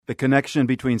The connection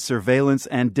between surveillance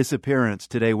and disappearance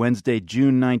today, Wednesday,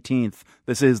 June 19th.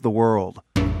 This is The World.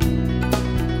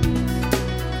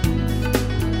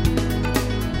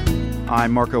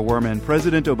 I'm Marco Werman.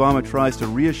 President Obama tries to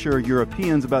reassure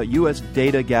Europeans about U.S.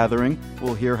 data gathering.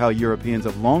 We'll hear how Europeans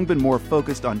have long been more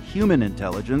focused on human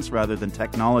intelligence rather than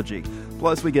technology.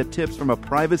 Plus, we get tips from a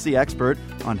privacy expert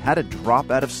on how to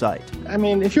drop out of sight. I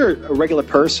mean, if you're a regular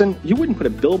person, you wouldn't put a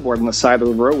billboard on the side of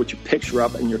the road with your picture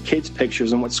up and your kids'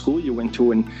 pictures and what school you went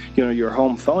to and, your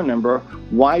home phone number.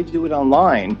 Why do it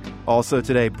online? Also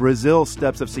today, Brazil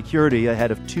steps up security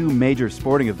ahead of two major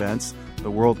sporting events, the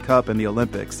World Cup and the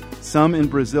Olympics. Some in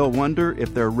Brazil wonder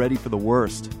if they're ready for the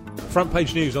worst. Front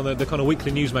page news on the kind of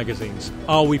weekly news magazines.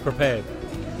 Are we prepared?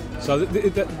 So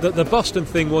the Boston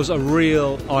thing was a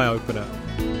real eye-opener.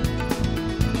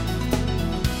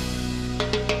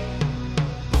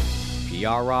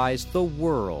 PRI's The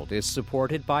World is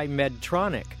supported by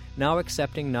Medtronic, now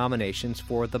accepting nominations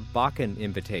for the Bakken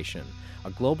Invitation,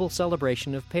 a global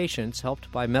celebration of patients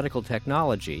helped by medical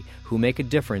technology who make a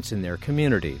difference in their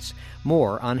communities.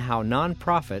 More on how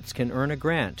nonprofits can earn a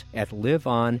grant at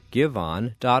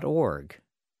liveongiveon.org.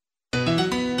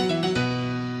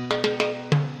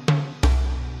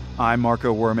 I'm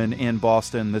Marco Werman in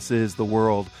Boston. This is The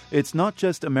World. It's not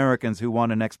just Americans who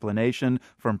want an explanation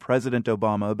from President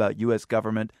Obama about U.S.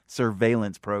 government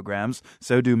surveillance programs.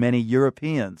 So do many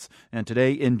Europeans. And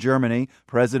today in Germany,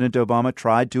 President Obama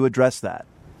tried to address that.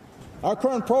 Our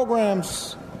current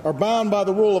programs are bound by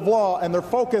the rule of law, and they're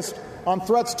focused on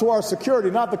threats to our security,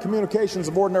 not the communications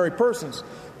of ordinary persons.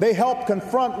 They help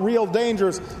confront real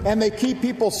dangers, and they keep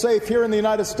people safe here in the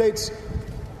United States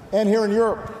and here in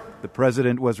Europe. The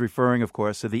president was referring, of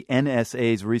course, to the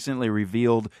NSA's recently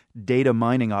revealed data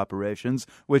mining operations,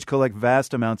 which collect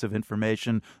vast amounts of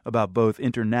information about both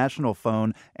international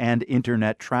phone and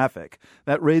internet traffic.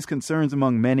 That raised concerns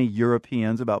among many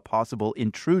Europeans about possible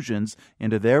intrusions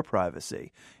into their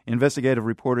privacy. Investigative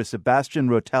reporter Sebastian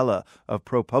Rotella of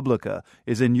ProPublica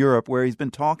is in Europe, where he's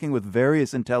been talking with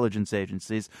various intelligence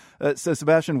agencies. So,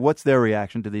 Sebastian, what's their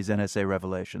reaction to these NSA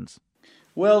revelations?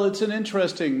 Well, it's an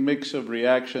interesting mix of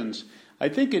reactions. I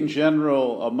think in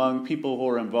general, among people who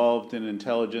are involved in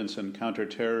intelligence and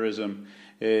counterterrorism,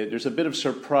 there's a bit of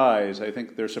surprise. I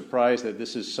think they're surprised that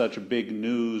this is such big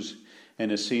news and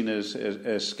is seen as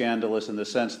scandalous in the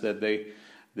sense that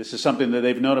this is something that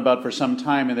they've known about for some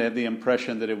time, and they had the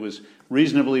impression that it was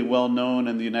reasonably well known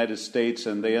in the United States,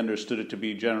 and they understood it to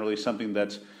be generally something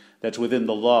that's within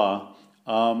the law.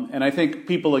 And I think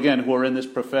people, again, who are in this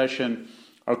profession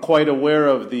are quite aware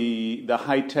of the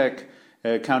high-tech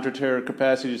counterterror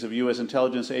capacities of U.S.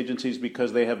 intelligence agencies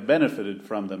because they have benefited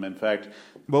from them, in fact.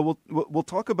 Well, we'll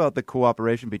talk about the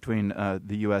cooperation between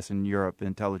the U.S. and Europe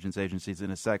intelligence agencies in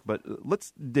a sec, but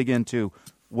let's dig into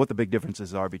what the big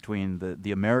differences are between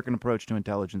the American approach to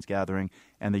intelligence gathering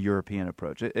and the European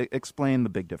approach. Explain the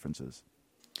big differences.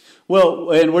 Well,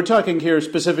 and we're talking here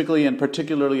specifically and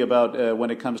particularly about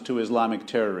when it comes to Islamic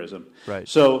terrorism. Right.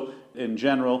 So, in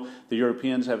general, the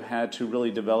Europeans have had to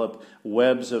really develop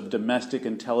webs of domestic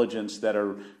intelligence that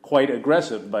are quite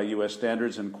aggressive by U.S.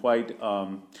 standards and quite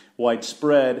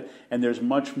widespread, and there's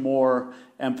much more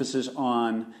emphasis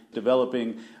on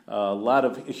developing a lot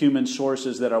of human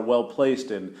sources that are well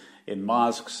placed in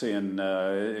mosques,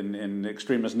 in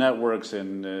extremist networks,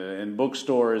 in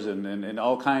bookstores, and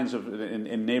all kinds of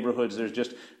in neighborhoods. There's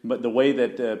just, but the way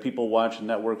that people watch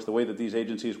networks, the way that these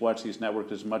agencies watch these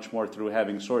networks is much more through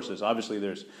having sources. Obviously,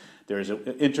 there's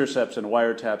intercepts and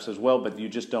wiretaps as well, but you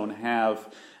just don't have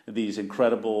these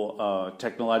incredible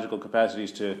technological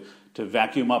capacities to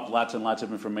vacuum up lots and lots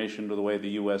of information the way the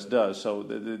U.S. does. So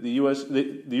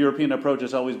the European approach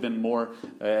has always been more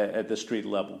at the street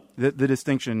level. The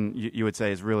distinction, you would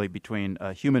say, is really between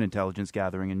human intelligence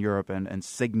gathering in Europe and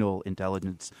signal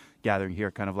intelligence gathering here,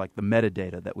 kind of like the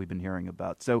metadata that we've been hearing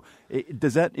about. So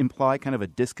does that imply kind of a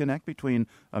disconnect between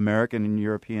American and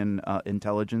European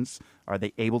intelligence? Are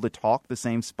they able to talk the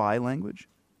same spy language?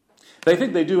 I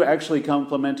think they do actually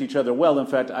complement each other well. In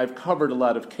fact, I've covered a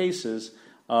lot of cases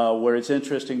where it's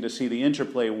interesting to see the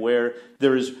interplay where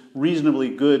there is reasonably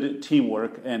good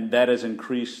teamwork, and that has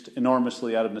increased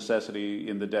enormously out of necessity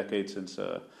in the decades since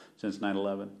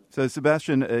 9/11. So,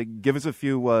 Sebastian, give us a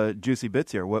few juicy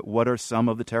bits here. What are some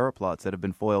of the terror plots that have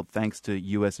been foiled thanks to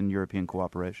U.S. and European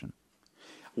cooperation?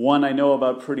 One I know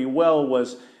about pretty well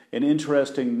was an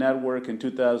interesting network in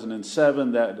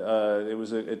 2007 that it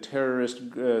was a terrorist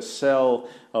cell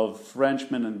of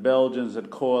Frenchmen and Belgians that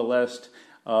coalesced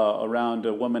around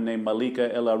a woman named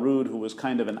Malika El Arud, who was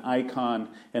kind of an icon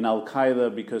in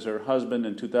Al-Qaeda because her husband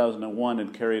in 2001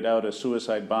 had carried out a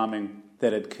suicide bombing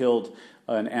that had killed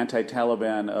an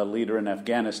anti-Taliban leader in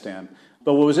Afghanistan.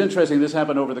 But what was interesting, this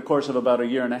happened over the course of about a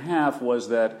year and a half, was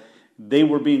that they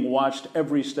were being watched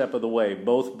every step of the way,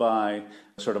 both by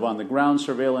sort of on-the-ground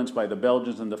surveillance by the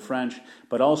Belgians and the French,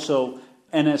 but also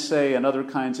NSA and other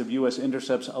kinds of U.S.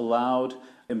 intercepts allowed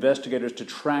investigators to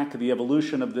track the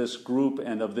evolution of this group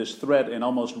and of this threat in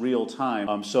almost real time.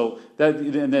 And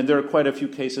then there are quite a few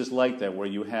cases like that where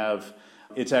you have,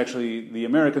 it's actually the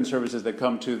American services that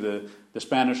come to the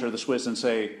Spanish or the Swiss and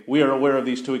say, we are aware of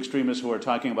these two extremists who are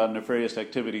talking about nefarious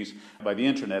activities by the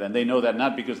internet. And they know that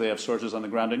not because they have sources on the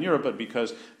ground in Europe, but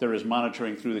because there is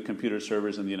monitoring through the computer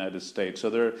servers in the United States. So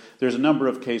there's a number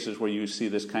of cases where you see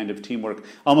this kind of teamwork,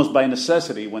 almost by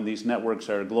necessity, when these networks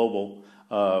are global,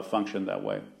 function that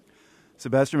way.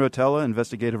 Sebastian Rotella,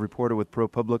 investigative reporter with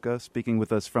ProPublica, speaking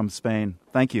with us from Spain.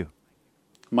 Thank you.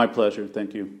 My pleasure.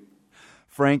 Thank you.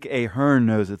 Frank Ahern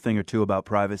knows a thing or two about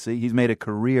privacy. He's made a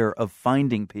career of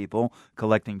finding people,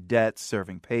 collecting debts,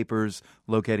 serving papers,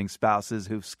 locating spouses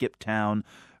who've skipped town.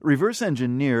 Reverse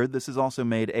engineered, this has also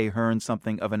made Ahern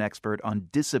something of an expert on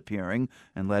disappearing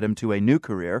and led him to a new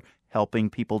career, helping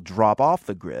people drop off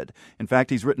the grid. In fact,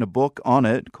 he's written a book on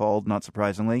it called, not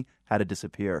surprisingly, How to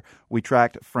Disappear. We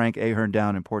tracked Frank Ahern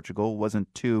down in Portugal.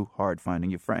 Wasn't too hard finding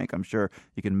you, Frank. I'm sure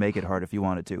you can make it hard if you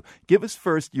wanted to. Give us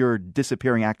first your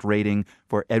disappearing act rating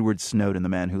for Edward Snowden, the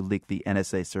man who leaked the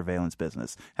NSA surveillance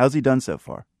business. How's he done so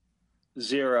far?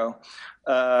 0.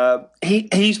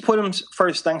 He's put him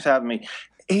first. Thanks for having me.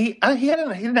 He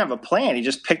didn't have a plan. He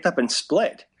just picked up and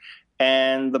split.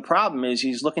 And the problem is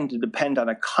he's looking to depend on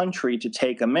a country to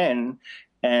take him in,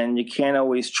 and you can't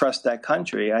always trust that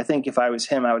country. I think if I was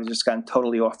him, I would have just gotten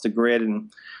totally off the grid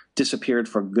and disappeared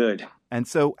for good. And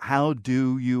so how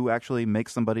do you actually make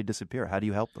somebody disappear? How do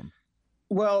you help them?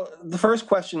 Well, the first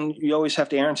question you always have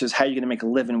to answer is how you're going to make a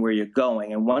living where you're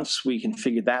going. And once we can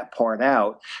figure that part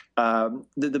out,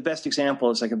 the best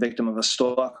example is like a victim of a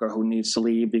stalker who needs to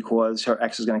leave because her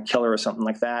ex is going to kill her or something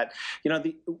like that. You know,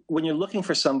 when you're looking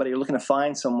for somebody, you're looking to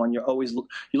find someone, you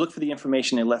look for the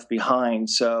information they left behind.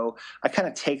 So I kind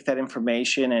of take that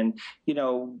information and,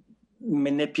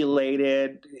 manipulate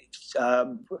it,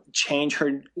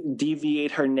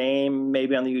 deviate her name,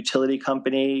 maybe on the utility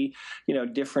company,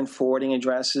 different forwarding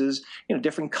addresses,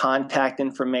 different contact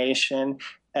information,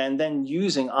 and then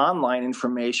using online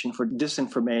information for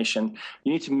disinformation.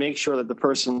 You need to make sure that the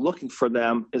person looking for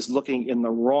them is looking in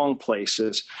the wrong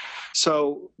places.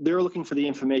 So they're looking for the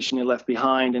information they left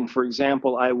behind. And for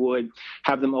example, I would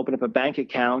have them open up a bank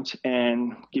account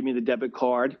and give me the debit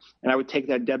card. And I would take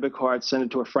that debit card, send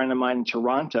it to a friend of mine in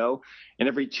Toronto. And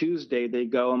every Tuesday they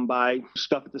go and buy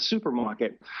stuff at the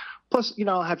supermarket. Plus,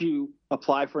 I'll have you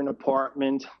apply for an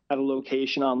apartment at a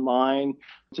location online.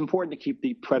 It's important to keep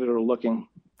the predator looking.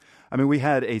 I mean, we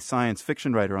had a science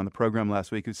fiction writer on the program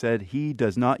last week who said he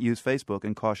does not use Facebook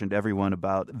and cautioned everyone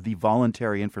about the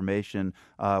voluntary information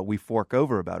we fork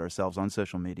over about ourselves on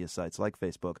social media sites like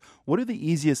Facebook. What are the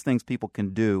easiest things people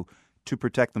can do to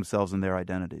protect themselves and their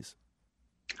identities?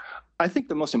 I think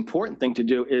the most important thing to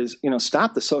do is,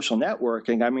 stop the social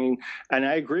networking. I mean, and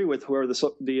I agree with whoever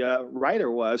the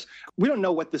writer was. We don't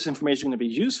know what this information is going to be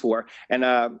used for. And,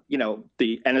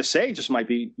 the NSA just might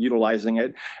be utilizing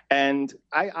it. And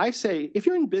I say, if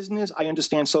you're in business, I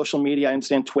understand social media, I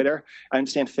understand Twitter, I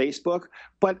understand Facebook.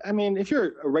 But, I mean, if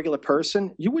you're a regular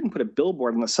person, you wouldn't put a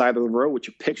billboard on the side of the road with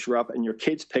your picture up and your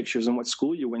kids' pictures and what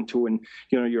school you went to and,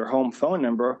 your home phone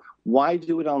number. Why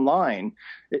do it online?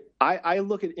 I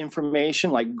look at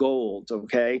information like gold,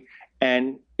 okay?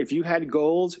 And if you had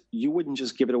gold, you wouldn't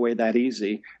just give it away that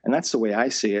easy. And that's the way I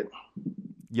see it.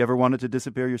 You ever wanted to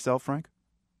disappear yourself, Frank?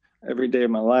 Every day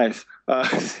of my life.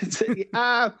 I'm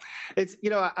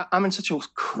in such a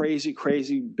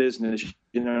crazy business,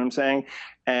 you know what I'm saying?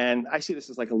 And I see this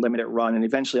as like a limited run, and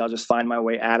eventually I'll just find my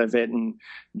way out of it and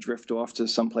drift off to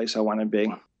someplace I want to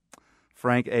be.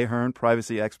 Frank Ahern,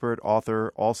 privacy expert,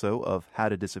 author also of How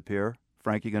to Disappear.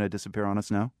 Frank, you going to disappear on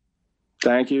us now?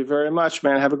 Thank you very much,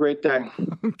 man. Have a great day.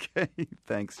 Okay.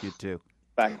 Thanks. You too.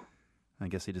 Bye. I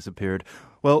guess he disappeared.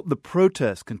 Well, the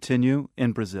protests continue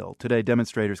in Brazil. Today,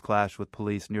 demonstrators clashed with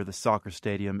police near the soccer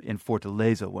stadium in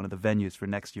Fortaleza, one of the venues for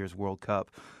next year's World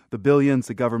Cup. The billions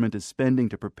the government is spending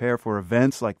to prepare for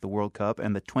events like the World Cup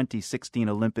and the 2016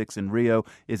 Olympics in Rio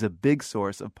is a big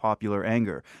source of popular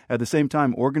anger. At the same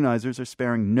time, organizers are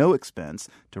sparing no expense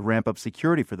to ramp up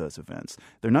security for those events.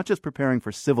 They're not just preparing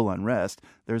for civil unrest,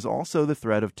 there's also the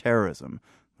threat of terrorism.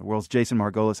 The world's Jason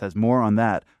Margolis has more on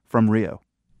that from Rio.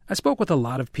 I spoke with a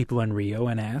lot of people in Rio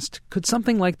and asked, could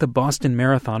something like the Boston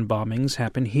Marathon bombings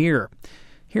happen here?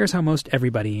 Here's how most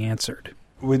everybody answered.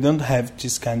 We don't have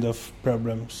this kind of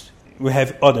problems we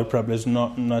have other problems,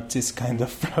 not this kind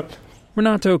of problem.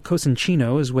 Renato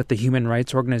Cosentino is with the human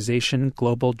rights organization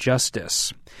Global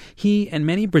Justice. He and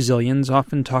many Brazilians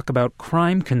often talk about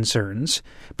crime concerns,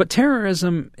 but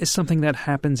terrorism is something that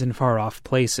happens in far-off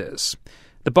places.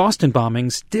 The Boston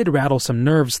bombings did rattle some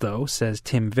nerves, though, says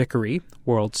Tim Vickery,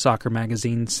 World Soccer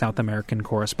Magazine's South American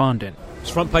correspondent. It's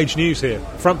front-page news here.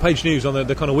 Front-page news on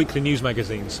the kind of weekly news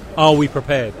magazines. Are we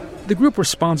prepared? The group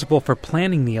responsible for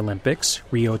planning the Olympics,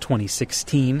 Rio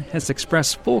 2016, has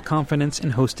expressed full confidence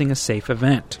in hosting a safe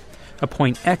event, a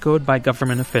point echoed by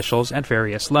government officials at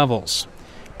various levels.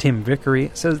 Tim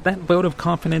Vickery says that vote of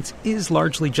confidence is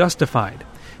largely justified,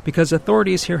 because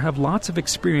authorities here have lots of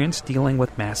experience dealing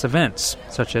with mass events,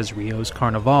 such as Rio's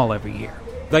Carnival every year.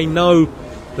 They know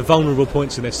the vulnerable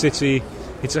points in their city.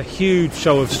 It's a huge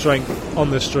show of strength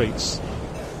on the streets.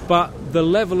 But the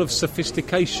level of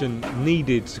sophistication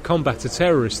needed to combat a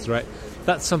terrorist threat,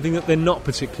 that's something that they're not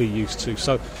particularly used to.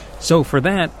 So for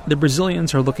that, the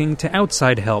Brazilians are looking to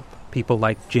outside help, people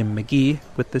like Jim McGee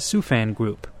with the Sufan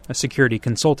Group, a security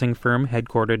consulting firm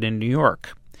headquartered in New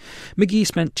York. McGee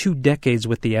spent 2 decades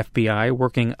with the FBI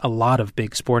working a lot of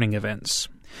big sporting events.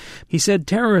 He said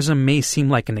terrorism may seem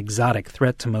like an exotic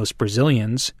threat to most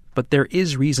Brazilians, but there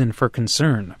is reason for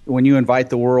concern. When you invite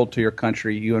the world to your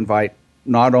country, you invite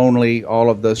not only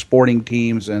all of the sporting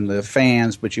teams and the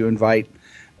fans, but you invite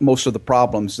most of the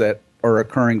problems that are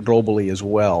occurring globally as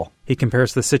well. He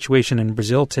compares the situation in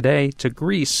Brazil today to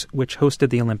Greece, which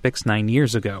hosted the Olympics 9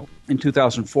 years ago. In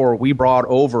 2004, we brought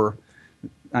over,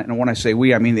 and when I say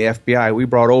we, I mean the FBI, we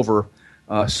brought over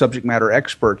subject matter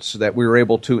experts that we were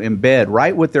able to embed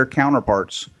right with their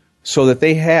counterparts so that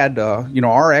they had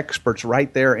our experts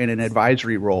right there in an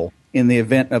advisory role in the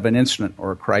event of an incident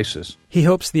or a crisis. He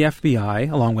hopes the FBI,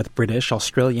 along with British,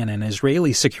 Australian, and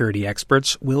Israeli security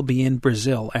experts, will be in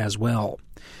Brazil as well.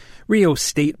 Rio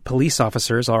state police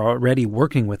officers are already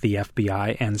working with the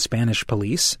FBI and Spanish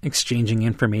police, exchanging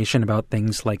information about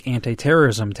things like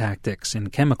anti-terrorism tactics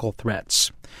and chemical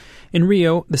threats. In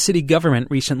Rio, the city government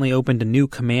recently opened a new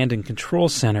command and control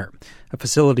center, a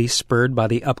facility spurred by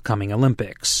the upcoming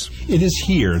Olympics. It is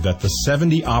here that the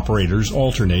 70 operators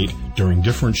alternate during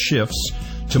different shifts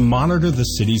to monitor the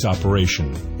city's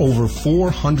operation. Over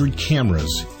 400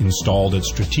 cameras installed at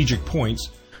strategic points.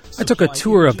 I took a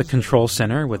tour of the control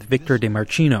center with Victor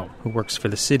DeMarchino, who works for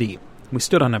the city. We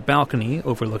stood on a balcony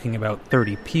overlooking about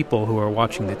 30 people who are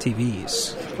watching the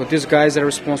TVs. But these guys are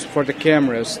responsible for the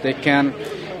cameras. They can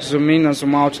zoom in and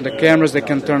zoom out to the cameras. They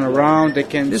can turn around.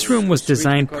 This room was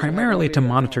designed primarily to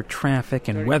monitor traffic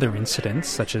and weather incidents,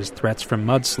 such as threats from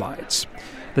mudslides.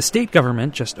 The state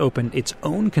government just opened its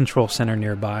own control center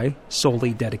nearby,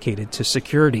 solely dedicated to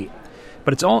security.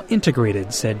 But it's all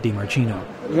integrated, said DeMarchino.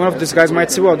 One of these guys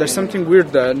might say, well, there's something weird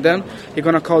there. And then you're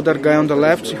going to call that guy on the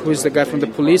left, who is the guy from the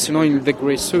police, in the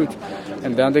gray suit.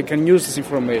 And then they can use this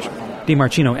information.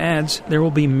 DeMarchino adds there will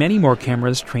be many more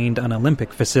cameras trained on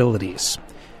Olympic facilities.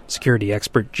 Security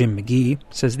expert Jim McGee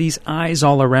says these eyes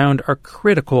all around are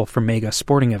critical for mega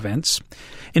sporting events.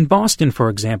 In Boston, for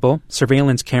example,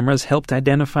 surveillance cameras helped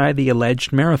identify the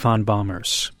alleged marathon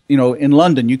bombers. In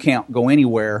London, you can't go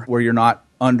anywhere where you're not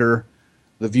under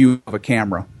the view of a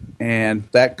camera, and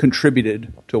that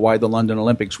contributed to why the London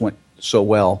Olympics went so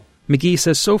well. McGee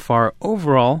says so far,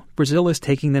 overall, Brazil is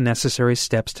taking the necessary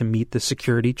steps to meet the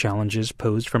security challenges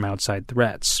posed from outside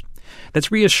threats.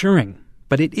 That's reassuring,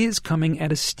 but it is coming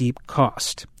at a steep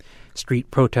cost. Street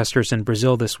protesters in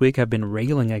Brazil this week have been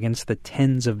railing against the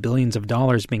tens of billions of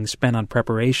dollars being spent on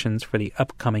preparations for the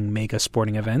upcoming mega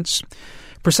sporting events.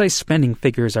 Precise spending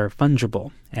figures are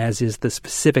fungible, as is the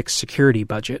specific security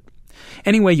budget.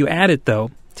 Anyway you add it, though,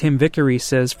 Tim Vickery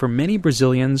says for many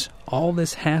Brazilians, all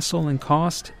this hassle and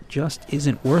cost just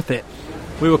isn't worth it.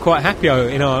 We were quite happy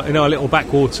in our little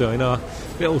backwater, in our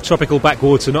little tropical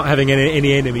backwater, not having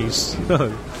any enemies.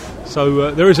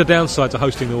 So there is a downside to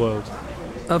hosting the World.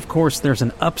 Of course, there's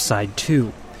an upside,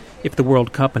 too. If the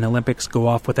World Cup and Olympics go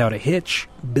off without a hitch,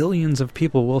 billions of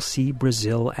people will see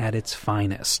Brazil at its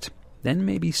finest. Then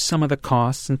maybe some of the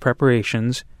costs and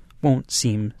preparations won't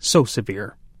seem so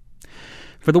severe.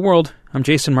 For The World, I'm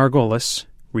Jason Margolis,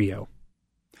 Rio.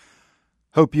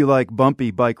 Hope you like bumpy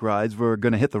bike rides. We're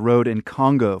going to hit the road in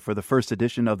Congo for the first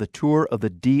edition of the Tour of the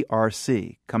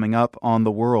DRC, coming up on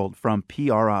The World from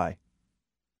PRI.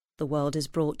 The World is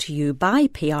brought to you by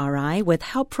PRI with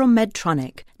help from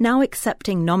Medtronic, now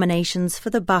accepting nominations for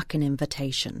the Bakken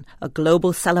Invitation, a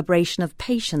global celebration of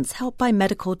patients helped by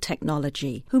medical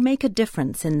technology who make a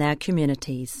difference in their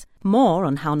communities. More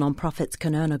on how nonprofits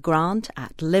can earn a grant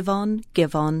at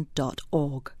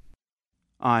liveongiveon.org.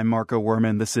 I'm Marco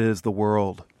Werman. This is The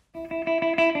World.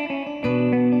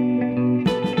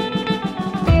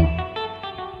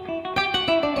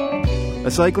 A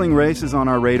cycling race is on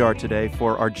our radar today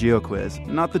for our GeoQuiz.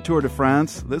 Not the Tour de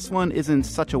France. This one isn't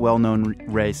such a well-known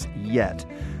race yet.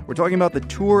 We're talking about the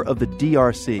Tour of the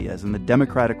DRC, as in the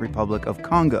Democratic Republic of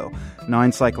Congo.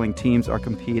 9 cycling teams are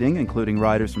competing, including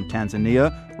riders from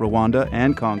Tanzania, Rwanda,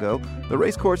 and Congo. The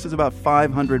race course is about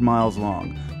 500 miles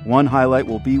long. One highlight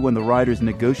will be when the riders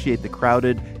negotiate the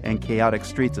crowded and chaotic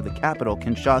streets of the capital,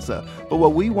 Kinshasa. But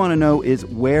what we want to know is,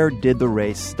 where did the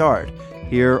race start?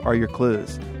 Here are your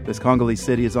clues. This Congolese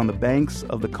city is on the banks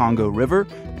of the Congo River,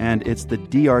 and it's the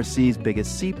DRC's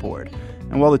biggest seaport.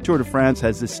 And while the Tour de France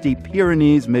has the steep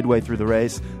Pyrenees midway through the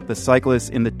race, the cyclists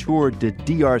in the Tour de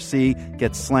DRC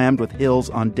get slammed with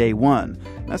hills on day one.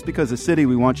 That's because the city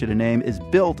we want you to name is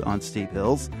built on steep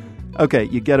hills. Okay,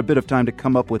 you get a bit of time to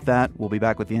come up with that. We'll be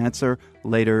back with the answer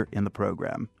later in the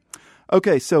program.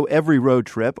 Okay, so every road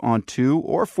trip on 2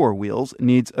 or 4 wheels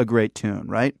needs a great tune,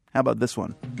 right? How about this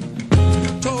one?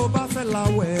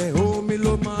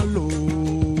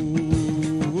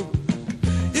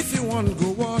 If you want to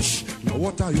go wash, now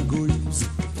what are you going to use?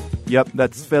 Yep,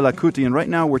 that's Fela Kuti, and right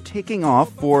now we're taking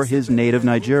off for his native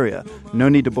Nigeria. No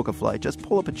need to book a flight, just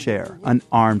pull up a chair, an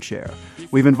armchair.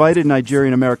 We've invited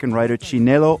Nigerian-American writer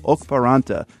Chinelo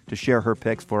Okparanta to share her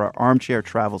picks for our armchair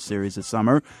travel series this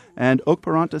summer, and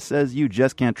Okparanta says you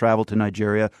just can't travel to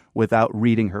Nigeria without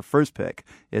reading her first pick.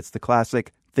 It's the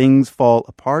classic Things Fall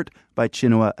Apart by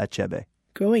Chinua Achebe.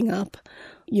 Growing up,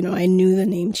 I knew the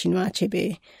name Chinua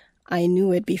Achebe. I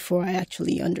knew it before I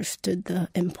actually understood the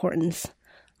importance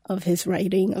of his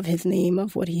writing, of his name,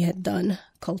 of what he had done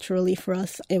culturally for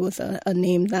us. It was a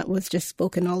name that was just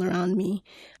spoken all around me.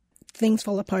 Things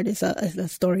Fall Apart is a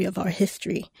story of our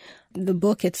history. The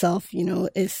book itself,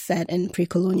 is set in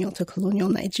pre-colonial to colonial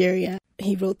Nigeria.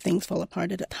 He wrote Things Fall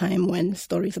Apart at a time when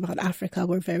stories about Africa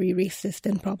were very racist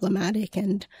and problematic,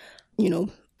 and,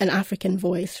 an African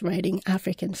voice writing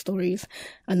African stories,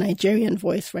 a Nigerian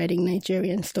voice writing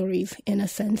Nigerian stories. In a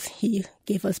sense, he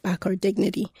gave us back our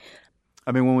dignity.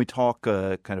 I mean, when we talk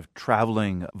kind of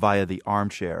traveling via the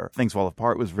armchair, Things Fall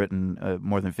Apart was written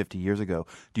more than 50 years ago.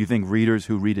 Do you think readers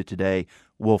who read it today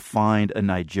will find a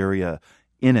Nigeria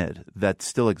in it that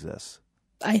still exists?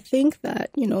 I think that,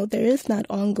 there is that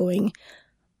ongoing,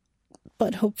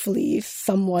 but hopefully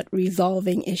somewhat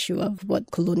resolving issue of what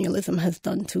colonialism has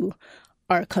done to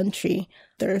our country.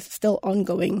 They're still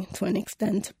ongoing to an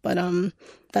extent, but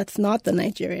that's not the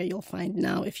Nigeria you'll find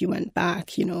now. If you went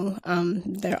back,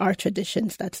 there are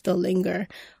traditions that still linger,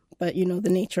 but the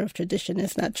nature of tradition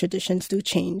is that traditions do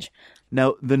change.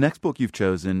 Now, the next book you've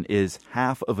chosen is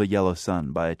Half of a Yellow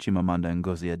Sun by Chimamanda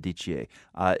Ngozi Adichie.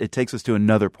 It takes us to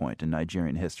another point in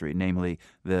Nigerian history, namely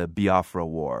the Biafra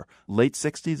War. Late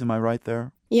 60s, am I right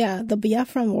there? Yeah, the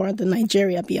Biafran War, the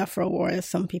Nigeria-Biafra War, as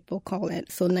some people call it.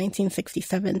 So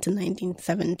 1967 to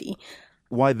 1970.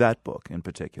 Why that book in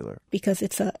particular? Because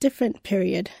it's a different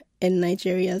period in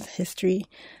Nigeria's history,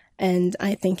 and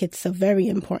I think it's a very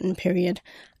important period,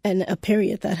 and a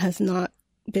period that has not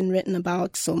been written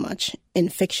about so much, in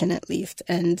fiction at least.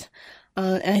 And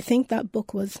I think that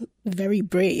book was very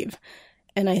brave,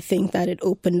 and I think that it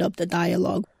opened up the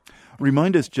dialogue.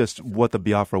 Remind us just what the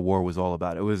Biafra War was all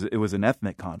about. It was an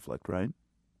ethnic conflict, right?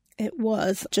 It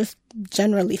was. Just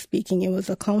generally speaking, it was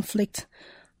a conflict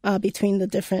between the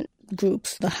different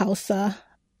groups, the Hausa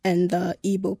and the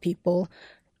Igbo people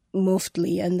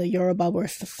mostly, and the Yoruba were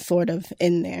sort of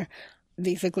in there.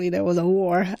 Basically, there was a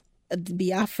war.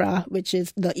 Biafra, which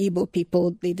is the Igbo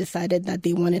people, they decided that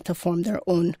they wanted to form their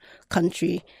own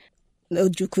country.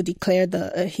 Ojukwu declared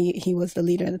he was the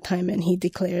leader at the time, and he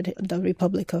declared the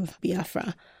Republic of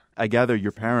Biafra. I gather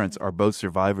your parents are both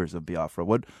survivors of Biafra.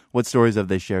 What stories have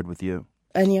they shared with you?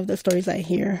 Any of the stories I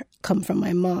hear come from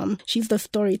my mom. She's the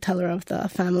storyteller of the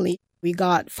family. We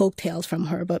got folk tales from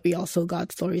her, but we also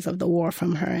got stories of the war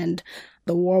from her, and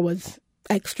the war was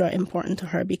extra important to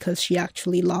her because she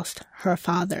actually lost her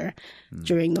father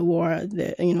during the war.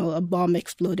 A bomb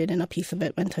exploded and a piece of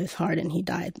it went to his heart and he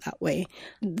died that way.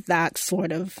 That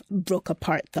sort of broke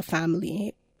apart the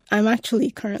family. I'm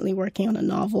actually currently working on a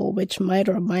novel which might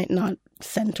or might not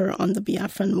center on the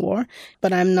Biafran War,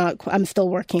 but I'm still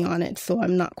working on it, so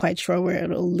I'm not quite sure where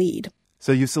it'll lead.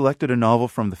 So you selected a novel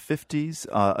from the 50s,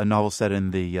 a novel set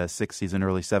in the 60s and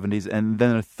early 70s, and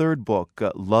then a third book,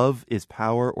 Love is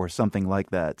Power or something like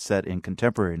that, set in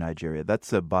contemporary Nigeria. That's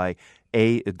by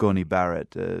A. Igoni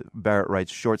Barrett. Barrett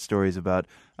writes short stories about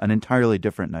an entirely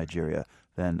different Nigeria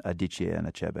than Adichie and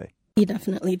Achebe. He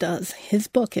definitely does. His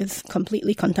book is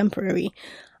completely contemporary.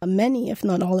 Many, if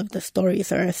not all of the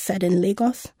stories are set in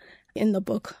Lagos. In the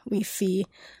book, we see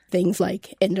things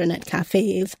like internet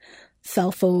cafes,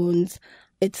 cell phones.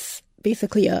 It's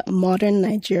basically a modern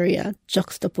Nigeria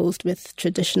juxtaposed with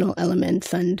traditional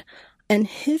elements, and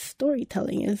his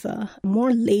storytelling is a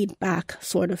more laid back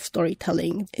sort of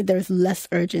storytelling. There's less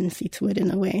urgency to it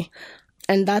in a way.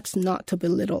 And that's not to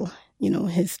belittle,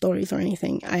 his stories or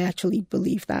anything. I actually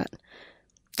believe that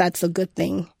that's a good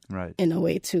thing. Right. In a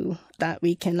way, too, that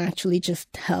we can actually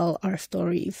just tell our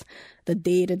stories, the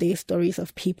day-to-day stories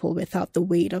of people without the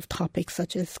weight of topics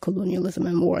such as colonialism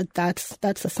and war. That's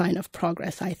a sign of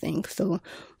progress, I think. So,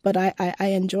 but I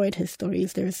enjoyed his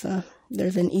stories. There's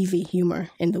an easy humor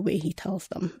in the way he tells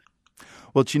them.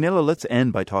 Well, Chinelo, let's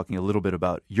end by talking a little bit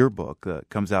about your book. It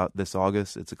comes out this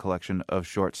August. It's a collection of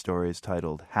short stories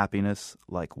titled Happiness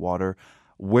Like Water.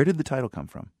 Where did the title come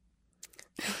from?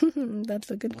 That's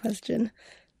a good question.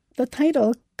 The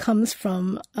title comes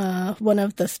from one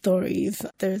of the stories.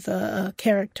 There's a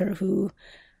character who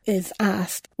is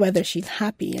asked whether she's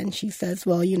happy, and she says,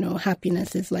 well,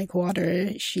 happiness is like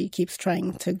water. She keeps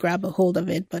trying to grab a hold of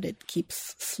it, but it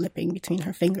keeps slipping between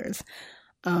her fingers.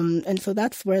 And so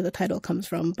that's where the title comes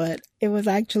from. But it was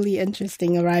actually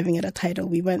interesting arriving at a title.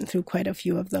 We went through quite a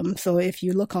few of them. So if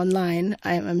you look online,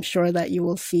 I'm sure that you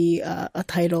will see a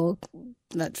title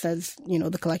that says,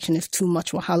 the collection is Too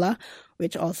Much Wahala,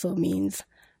 which also means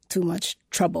too much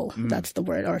trouble. That's the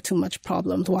word, or too much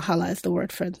problems. Wahala is the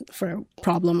word for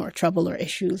problem or trouble or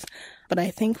issues. But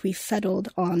I think we settled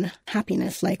on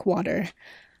Happiness Like Water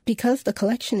because the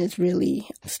collection is really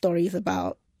stories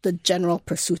about the general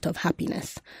pursuit of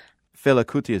happiness. Fela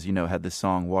Kuti, as you know, had this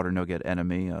song, Water No Get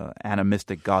Enemy.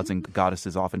 Animistic gods and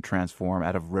goddesses often transform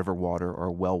out of river water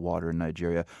or well water in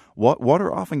Nigeria.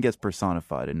 Water often gets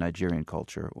personified in Nigerian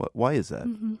culture. Why is that?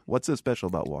 Mm-hmm. What's so special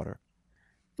about water?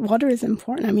 Water is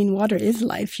important. I mean, water is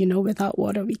life. Without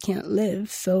water, we can't live.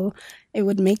 So it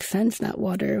would make sense that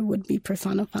water would be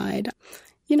personified.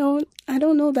 I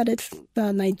don't know that it's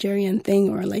the Nigerian thing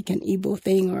or like an Igbo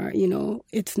thing or,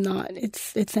 it's not.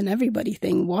 It's an everybody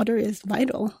thing. Water is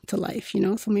vital to life,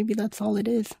 so maybe that's all it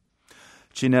is.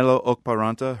 Chinelo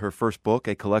Okparanta, her first book,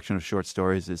 a collection of short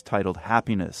stories, is titled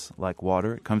Happiness Like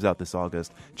Water. It comes out this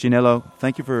August. Chinelo,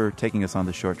 thank you for taking us on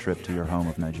this short trip to your home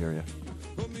of Nigeria.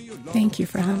 Thank you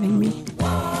for having me.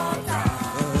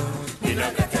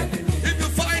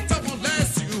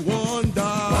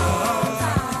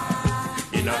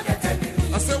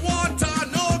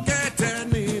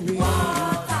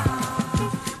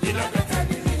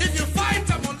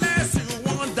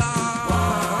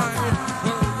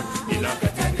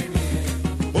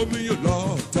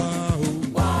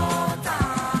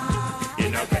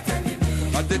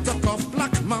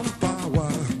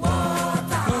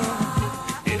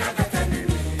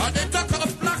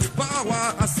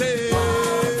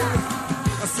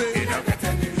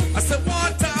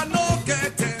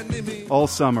 All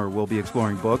summer, we'll be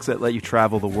exploring books that let you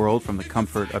travel the world from the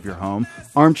comfort of your home.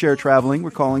 Armchair traveling,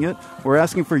 we're calling it. We're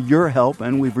asking for your help,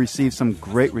 and we've received some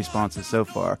great responses so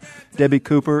far. Debbie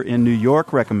Cooper in New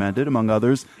York recommended, among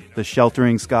others, The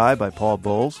Sheltering Sky by Paul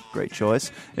Bowles. Great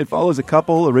choice. It follows a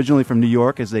couple originally from New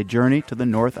York as they journey to the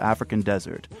North African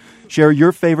desert. Share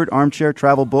your favorite armchair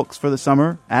travel books for the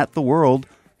summer at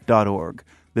theworld.org.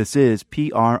 This is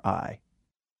PRI.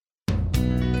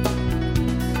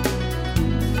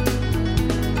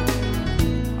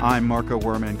 I'm Marco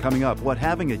Werman. Coming up, what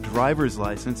having a driver's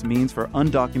license means for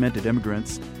undocumented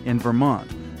immigrants in Vermont.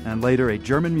 And later, a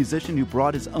German musician who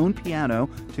brought his own piano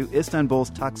to Istanbul's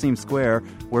Taksim Square,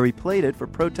 where he played it for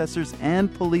protesters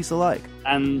and police alike.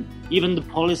 And even the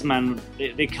policemen,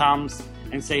 they come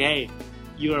and say, hey,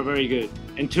 you are very good,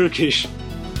 in Turkish.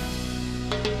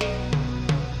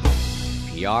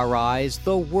 PRI's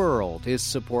The World is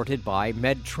supported by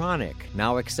Medtronic,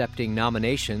 now accepting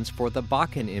nominations for the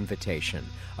Bakken Invitation,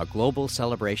 a global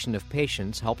celebration of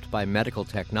patients helped by medical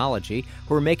technology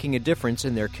who are making a difference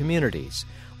in their communities.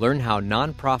 Learn how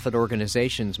nonprofit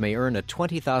organizations may earn a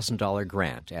 $20,000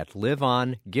 grant at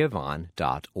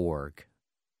liveongivon.org.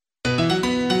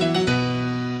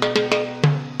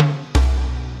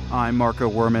 I'm Marco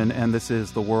Werman, and this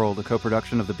is The World, a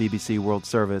co-production of the BBC World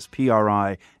Service,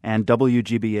 PRI, and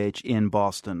WGBH in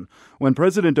Boston. When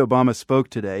President Obama spoke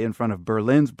today in front of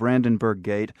Berlin's Brandenburg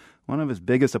Gate, one of his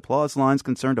biggest applause lines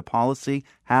concerned a policy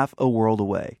half a world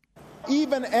away.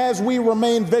 Even as we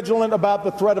remain vigilant about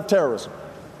the threat of terrorism,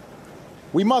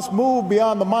 we must move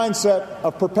beyond the mindset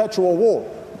of perpetual war.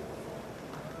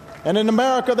 And in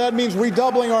America, that means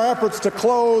redoubling our efforts to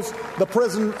close the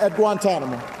prison at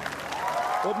Guantanamo.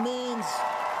 It means...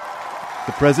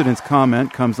 The president's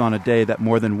comment comes on a day that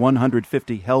more than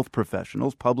 150 health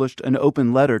professionals published an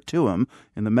open letter to him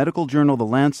in the medical journal The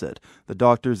Lancet. The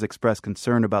doctors expressed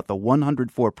concern about the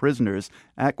 104 prisoners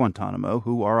at Guantanamo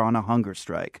who are on a hunger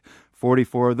strike.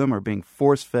 44 of them are being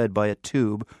force-fed by a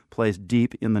tube placed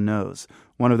deep in the nose.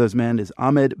 One of those men is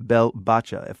Ahmed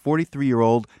Belbacha, a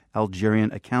 43-year-old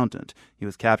Algerian accountant. He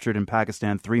was captured in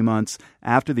Pakistan 3 months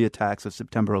after the attacks of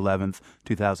September 11th,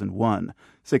 2001.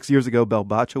 6 years ago,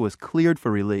 Belbacha was cleared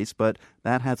for release, but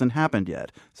that hasn't happened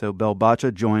yet. So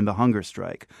Belbacha joined the hunger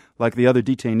strike. Like the other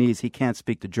detainees, he can't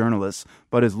speak to journalists,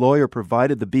 but his lawyer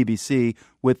provided the BBC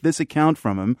with this account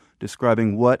from him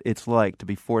describing what it's like to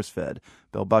be force-fed.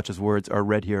 Belbacha's words are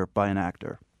read here by an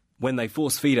actor. When they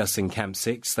force-feed us in Camp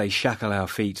 6, they shackle our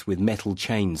feet with metal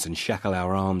chains and shackle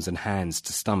our arms and hands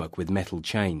to stomach with metal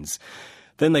chains.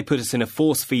 Then they put us in a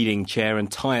force-feeding chair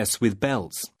and tie us with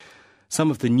belts.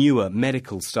 Some of the newer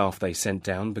medical staff they sent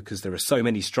down, because there are so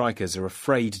many strikers, are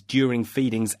afraid during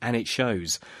feedings, and it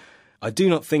shows. I do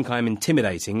not think I am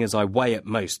intimidating, as I weigh at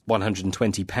most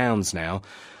 120 pounds now.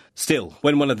 Still,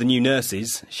 when one of the new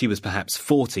nurses, she was perhaps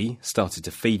 40, started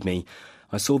to feed me,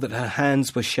 I saw that her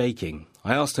hands were shaking.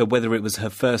 I asked her whether it was her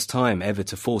first time ever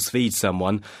to force-feed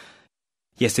someone.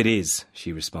 "Yes, it is,"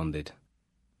 she responded.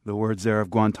 The words there of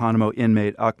Guantanamo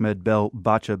inmate Ahmed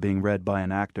Belbacha being read by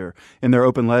an actor. In their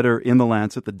open letter in The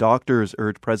Lancet, the doctors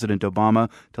urged President Obama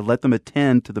to let them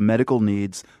attend to the medical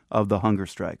needs of the hunger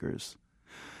strikers.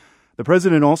 The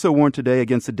president also warned today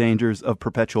against the dangers of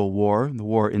perpetual war. The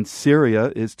war in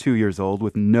Syria is 2 years old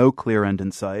with no clear end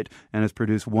in sight and has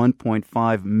produced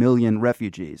 1.5 million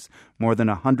refugees. More than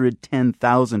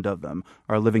 110,000 of them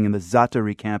are living in the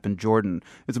Zaatari camp in Jordan.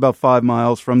 It's about 5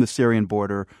 miles from the Syrian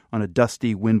border on a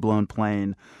dusty, windblown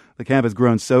plain. The camp has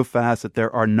grown so fast that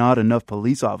there are not enough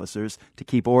police officers to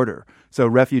keep order. So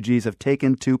refugees have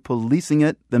taken to policing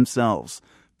it themselves.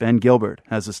 Ben Gilbert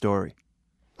has the story.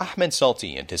 Ahmed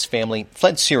Salti and his family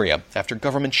fled Syria after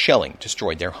government shelling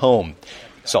destroyed their home.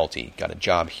 Salti got a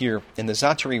job here in the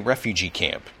Zaatari refugee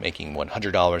camp, making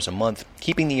 $100 a month,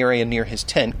 keeping the area near his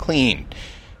tent clean.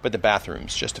 But the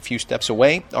bathrooms just a few steps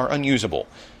away are unusable.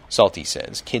 Salti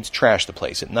says kids trash the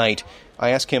place at night. I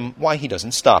ask him why he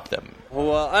doesn't stop them. If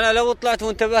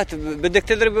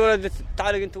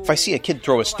I see a kid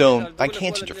throw a stone, I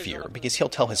can't interfere because he'll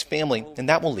tell his family and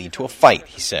that will lead to a fight,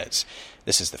 he says.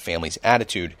 This is the family's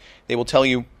attitude. They will tell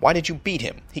you, why did you beat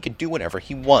him? He could do whatever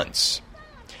he wants.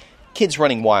 Kids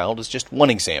running wild is just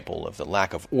one example of the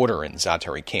lack of order in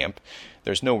Zaatari camp.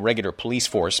 There's no regular police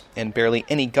force and barely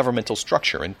any governmental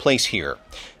structure in place here.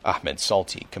 Ahmed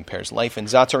Salti compares life in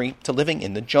Zaatari to living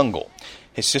in the jungle.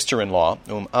 His sister-in-law,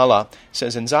 Ala,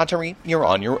 says in Zaatari, you're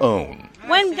on your own.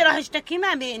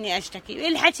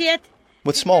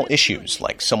 With small issues,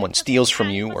 like someone steals from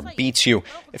you or beats you,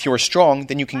 if you are strong,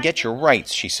 then you can get your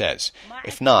rights, she says.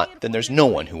 If not, then there's no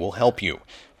one who will help you.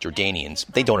 Jordanians,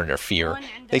 they don't interfere.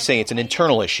 They say it's an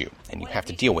internal issue, and you have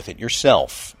to deal with it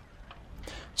yourself.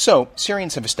 So,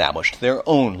 Syrians have established their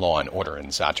own law and order in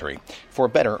Zaatari, for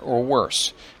better or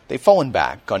worse. They've fallen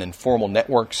back on informal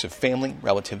networks of family,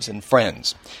 relatives, and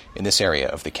friends. In this area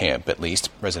of the camp, at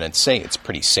least, residents say it's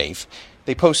pretty safe.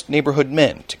 They post neighborhood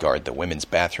men to guard the women's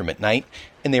bathroom at night,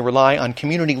 and they rely on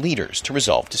community leaders to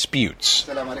resolve disputes.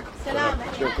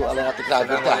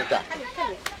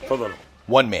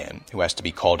 One man, who has to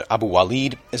be called Abu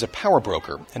Walid, is a power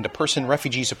broker and a person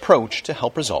refugees approach to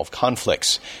help resolve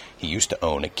conflicts. He used to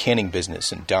own a canning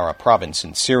business in Dara province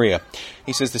in Syria.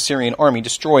 He says the Syrian army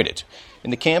destroyed it. In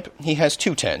the camp, he has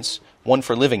 2 tents, one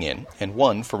for living in and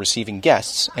one for receiving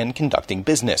guests and conducting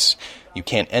business. You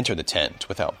can't enter the tent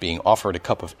without being offered a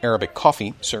cup of Arabic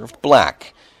coffee served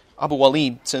black. Abu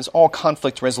Walid says all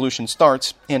conflict resolution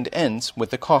starts and ends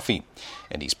with the coffee.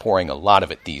 And he's pouring a lot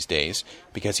of it these days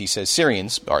because he says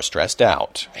Syrians are stressed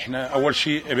out.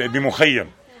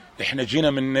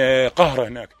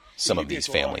 Some of these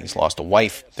families lost a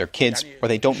wife, their kids, or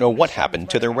they don't know what happened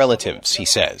to their relatives, he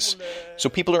says. So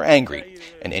people are angry,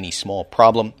 and any small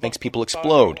problem makes people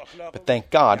explode. But thank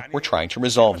God we're trying to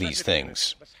resolve these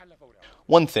things.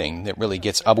 One thing that really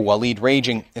gets Abu Walid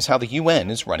raging is how the UN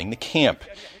is running the camp.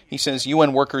 He says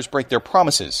UN workers break their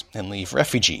promises and leave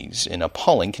refugees in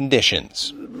appalling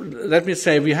conditions. Let me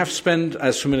say, we have spent,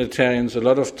 as humanitarians, a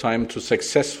lot of time to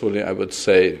successfully, I would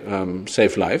say,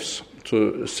 save lives,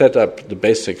 to set up the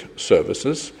basic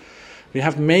services. We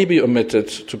have maybe omitted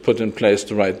to put in place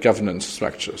the right governance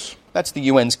structures. That's the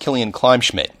UN's Kilian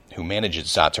Kleinschmidt, who manages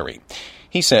Zaatari.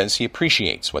 He says he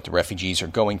appreciates what the refugees are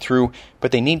going through,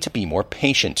 but they need to be more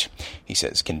patient. He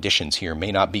says conditions here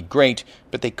may not be great,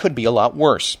 but they could be a lot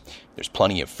worse. There's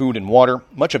plenty of food and water,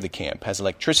 much of the camp has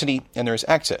electricity, and there's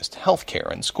access to health care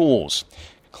and schools.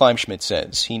 Kleinschmidt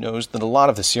says he knows that a lot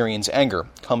of the Syrians' anger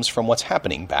comes from what's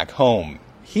happening back home.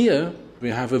 Here we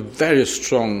have a very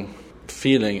strong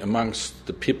feeling amongst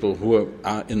the people who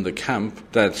are in the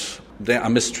camp that they are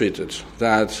mistreated,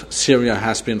 that Syria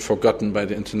has been forgotten by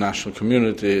the international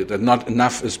community, that not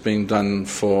enough is being done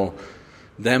for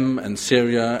them and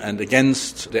Syria and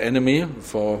against the enemy.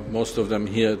 For most of them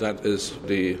here, that is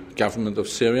the government of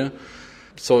Syria.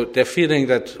 So they're feeling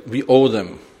that we owe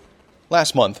them.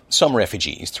 Last month, some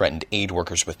refugees threatened aid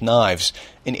workers with knives.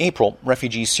 In April,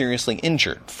 refugees seriously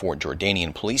injured 4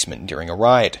 Jordanian policemen during a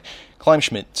riot.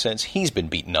 Kleinschmidt says he's been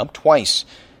beaten up twice.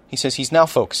 He says he's now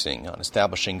focusing on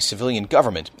establishing civilian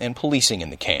government and policing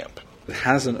in the camp. It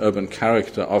has an urban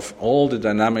character of all the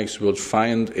dynamics you would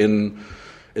find in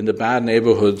the bad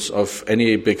neighborhoods of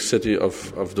any big city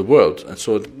of the world. And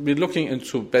so we're looking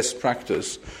into best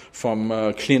practice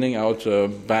from cleaning out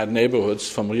bad neighborhoods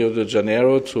from Rio de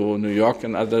Janeiro to New York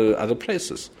and other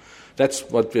places. That's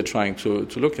what we're trying to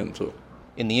look into.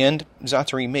 In the end,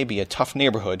 Zaatari may be a tough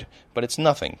neighborhood, but it's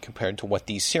nothing compared to what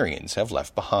these Syrians have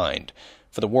left behind.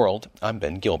 For The World, I'm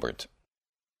Ben Gilbert.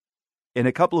 In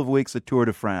a couple of weeks, the Tour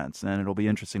de France, and it'll be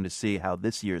interesting to see how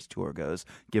this year's tour goes,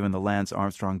 given the Lance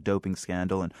Armstrong doping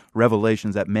scandal and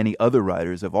revelations that many other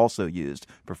riders have also used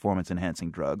performance-enhancing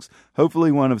drugs.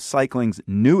 Hopefully one of cycling's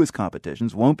newest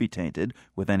competitions won't be tainted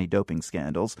with any doping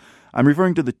scandals. I'm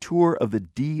referring to the Tour of the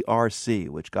DRC,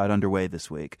 which got underway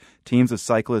this week. Teams of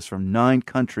cyclists from 9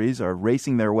 countries are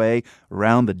racing their way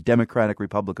around the Democratic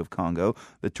Republic of Congo.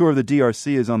 The Tour of the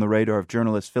DRC is on the radar of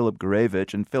journalist Philip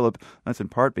Gurevich, and Philip, that's in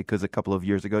part because a couple of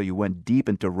years ago you went deep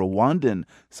into Rwandan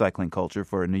cycling culture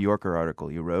for a New Yorker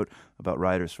article you wrote about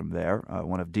riders from there,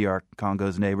 one of DR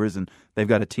Congo's neighbors, and they've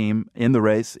got a team in the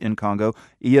race in Congo.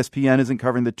 ESPN isn't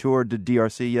covering the Tour de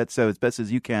DRC yet, so as best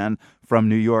as you can from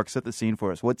New York, set the scene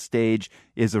for us. What stage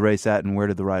is the race at, and where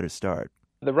did the riders start?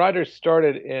 The riders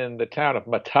started in the town of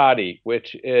Matadi,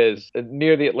 which is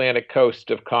near the Atlantic coast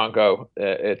of Congo.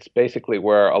 It's basically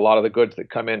where a lot of the goods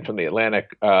that come in from the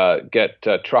Atlantic get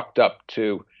trucked up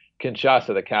to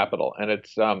Kinshasa, the capital. And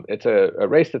it's a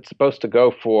race that's supposed to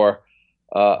go for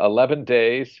 11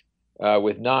 days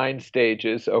with 9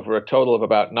 stages over a total of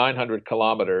about 900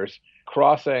 kilometers,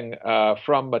 crossing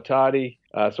from Matadi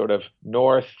sort of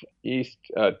northeast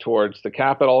towards the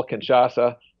capital,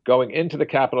 Kinshasa, going into the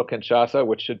capital, Kinshasa,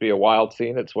 which should be a wild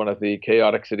scene. It's one of the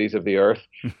chaotic cities of the earth.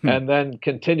 And then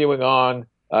continuing on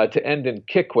to end in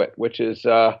Kikwit, which is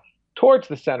towards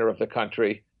the center of the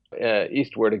country,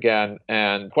 eastward again,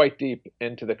 and quite deep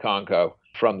into the Congo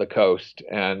from the coast,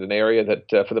 and an area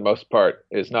that, for the most part,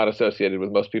 is not associated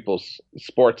with most people's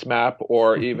sports map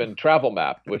or even travel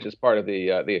map, which is part of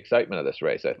the excitement of this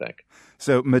race, I think.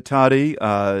 So Matadi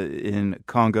in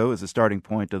Congo is the starting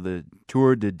point of the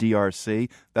Tour de DRC.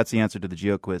 That's the answer to the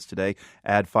Geo quiz today.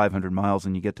 Add 500 miles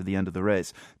and you get to the end of the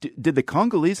race. Did the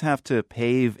Congolese have to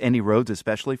pave any roads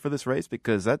especially for this race?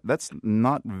 Because that's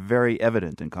not very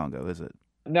evident in Congo, is it?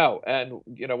 No, and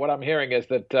what I'm hearing is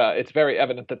that it's very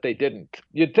evident that they didn't.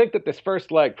 You'd think that this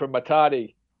first leg from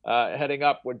Matadi heading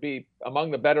up would be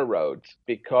among the better roads,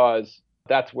 because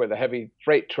that's where the heavy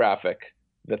freight traffic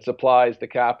that supplies the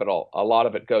capital, a lot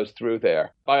of it goes through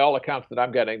there. By all accounts that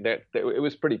I'm getting, it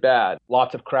was pretty bad.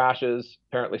 Lots of crashes.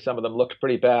 Apparently some of them looked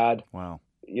pretty bad. Wow.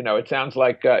 It sounds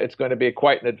like it's going to be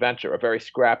quite an adventure, a very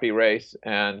scrappy race,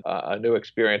 and a new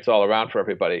experience all around for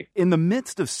everybody. In the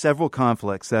midst of several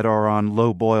conflicts that are on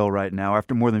low boil right now,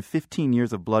 after more than 15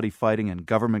 years of bloody fighting and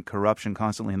government corruption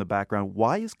constantly in the background,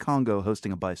 why is Congo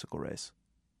hosting a bicycle race?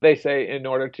 They say in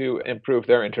order to improve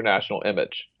their international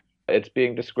image. It's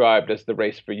being described as the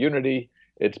race for unity.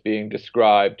 It's being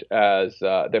described as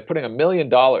they're putting $1 million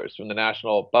from the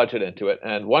national budget into it.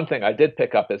 And one thing I did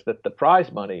pick up is that the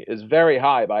prize money is very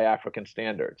high by African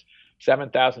standards,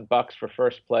 $7,000 for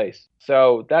first place.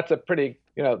 So that's a pretty,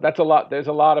 that's a lot. There's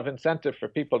a lot of incentive for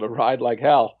people to ride like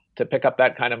hell to pick up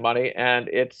that kind of money. And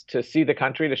it's to see the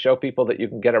country, to show people that you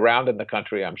can get around in the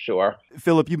country, I'm sure.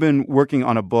 Philip, you've been working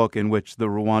on a book in which the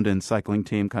Rwandan cycling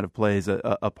team kind of plays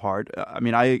a part. I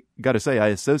mean, I got to say, I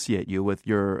associate you with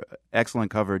your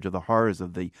excellent coverage of the horrors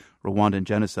of the Rwandan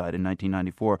genocide in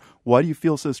 1994. Why do you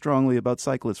feel so strongly about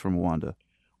cyclists from Rwanda?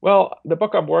 Well, the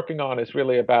book I'm working on is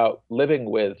really about living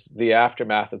with the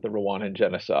aftermath of the Rwandan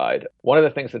genocide. One of the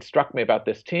things that struck me about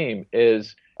this team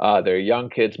is they're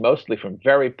young kids, mostly from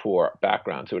very poor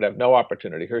backgrounds, who would have no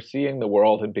opportunity, who are seeing the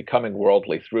world and becoming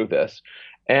worldly through this,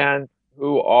 and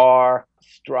who are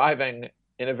striving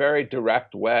in a very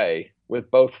direct way with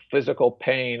both physical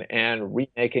pain and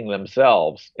remaking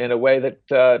themselves in a way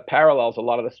that parallels a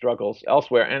lot of the struggles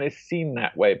elsewhere and is seen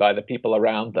that way by the people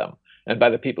around them and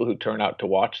by the people who turn out to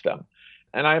watch them.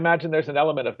 And I imagine there's an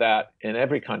element of that in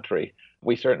every country.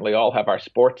 We certainly all have our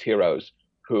sports heroes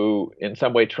who in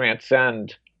some way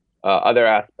transcend other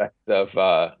aspects of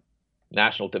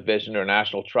national division or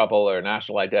national trouble or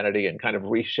national identity and kind of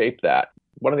reshape that.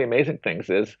 One of the amazing things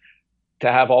is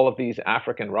to have all of these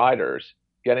African riders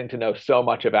getting to know so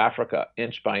much of Africa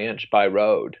inch by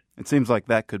road. It seems like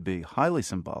that could be highly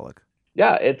symbolic.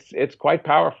 Yeah, it's quite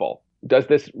powerful. Does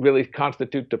this really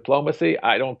constitute diplomacy?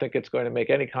 I don't think it's going to make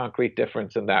any concrete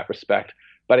difference in that respect,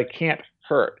 but it can't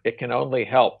hurt. It can only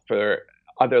help for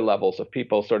other levels of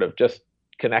people sort of just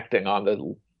connecting on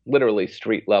the literally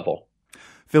street level.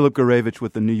 Philip Gurevich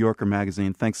with the New Yorker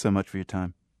magazine, thanks so much for your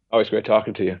time. Always great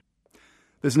talking to you.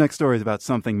 This next story is about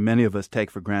something many of us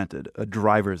take for granted, a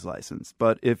driver's license.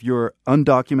 But if you're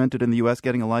undocumented in the U.S.,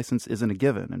 getting a license isn't a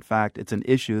given. In fact, it's an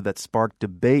issue that sparked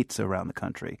debates around the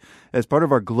country. As part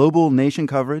of our Global Nation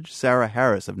coverage, Sarah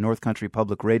Harris of North Country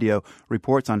Public Radio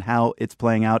reports on how it's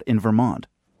playing out in Vermont.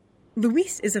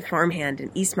 Luis is a farmhand in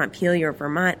East Montpelier,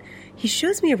 Vermont. He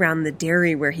shows me around the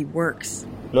dairy where he works.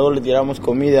 Luego le tiramos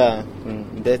comida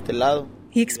de este lado.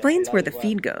 He explains where the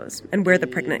feed goes and where the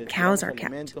pregnant cows are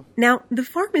kept. Now, the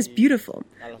farm is beautiful,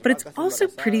 but it's also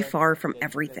pretty far from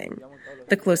everything.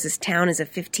 The closest town is a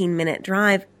 15-minute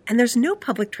drive, and there's no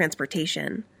public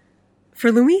transportation. For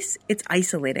Luis, it's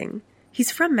isolating.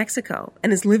 He's from Mexico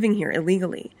and is living here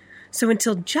illegally. So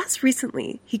until just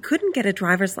recently, he couldn't get a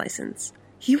driver's license.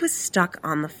 He was stuck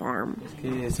on the farm.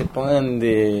 Se pongan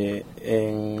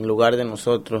en lugar de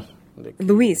nosotros.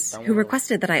 Luis, who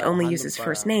requested that I only use his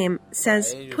first name,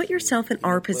 says, put yourself in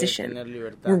our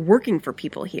position. We're working for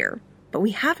people here, but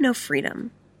we have no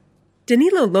freedom.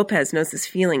 Danilo Lopez knows this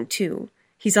feeling, too.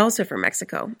 He's also from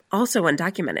Mexico, also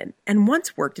undocumented, and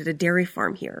once worked at a dairy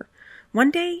farm here.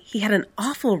 One day, he had an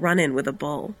awful run-in with a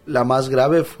bull. La más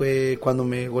grave fue cuando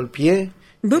me golpeé.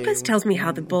 Lopez tells me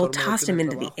how the bull tossed him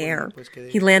into the air.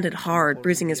 He landed hard,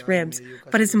 bruising his ribs,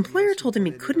 but his employer told him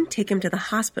he couldn't take him to the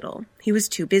hospital. He was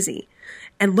too busy.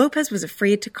 And Lopez was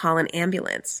afraid to call an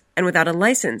ambulance, and without a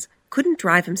license, couldn't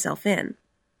drive himself in.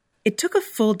 It took a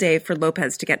full day for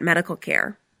Lopez to get medical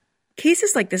care.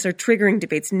 Cases like this are triggering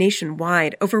debates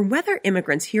nationwide over whether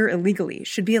immigrants here illegally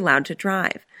should be allowed to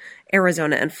drive.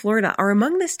 Arizona and Florida are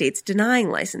among the states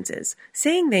denying licenses,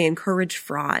 saying they encourage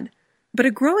fraud. But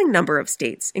a growing number of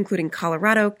states, including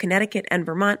Colorado, Connecticut, and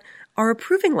Vermont, are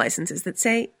approving licenses that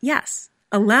say, yes,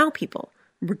 allow people,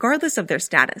 regardless of their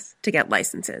status, to get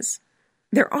licenses.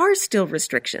 There are still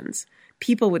restrictions.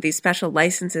 People with these special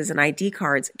licenses and ID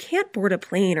cards can't board a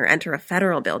plane or enter a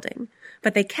federal building,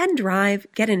 but they can drive,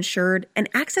 get insured, and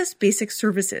access basic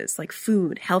services like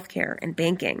food, healthcare, and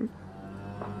banking.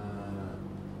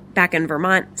 Back in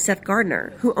Vermont, Seth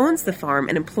Gardner, who owns the farm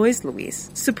and employs Luis,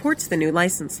 supports the new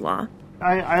license law.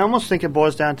 I almost think it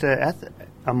boils down to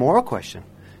a moral question.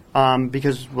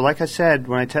 Because, like I said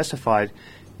when I testified,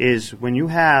 is when you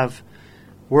have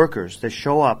workers that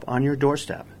show up on your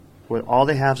doorstep with all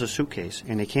they have is a suitcase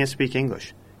and they can't speak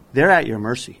English, they're at your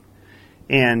mercy.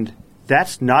 And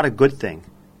that's not a good thing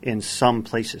in some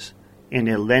places. And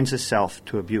it lends itself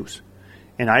to abuse.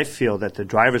 And I feel that the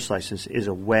driver's license is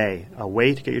a way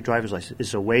to get your driver's license,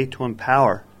 is a way to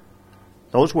empower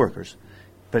those workers.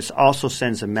 But it also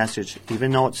sends a message,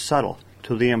 even though it's subtle,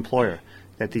 to the employer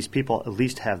that these people at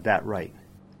least have that right.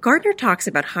 Gardner talks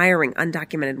about hiring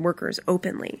undocumented workers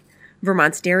openly.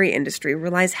 Vermont's dairy industry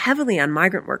relies heavily on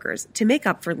migrant workers to make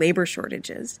up for labor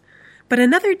shortages. But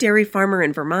another dairy farmer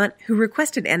in Vermont who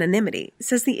requested anonymity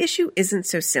says the issue isn't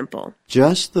so simple.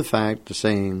 Just the fact of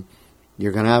saying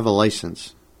you're going to have a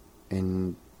license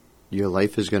and your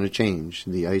life is going to change,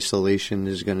 the isolation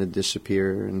is going to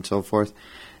disappear and so forth,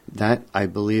 that I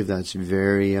believe that's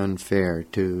very unfair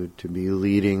to be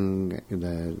leading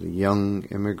the young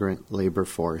immigrant labor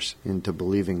force into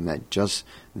believing that just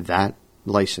that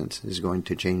license is going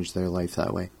to change their life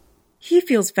that way. He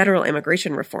feels federal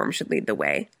immigration reform should lead the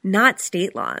way, not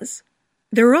state laws.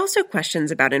 There are also questions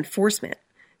about enforcement.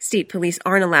 State police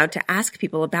aren't allowed to ask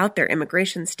people about their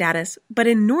immigration status, but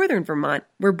in northern Vermont,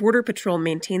 where Border Patrol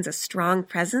maintains a strong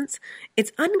presence,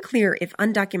 it's unclear if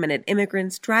undocumented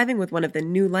immigrants driving with one of the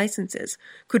new licenses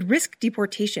could risk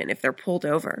deportation if they're pulled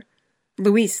over.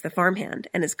 Luis, the farmhand,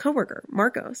 and his coworker,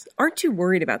 Marcos, aren't too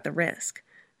worried about the risk.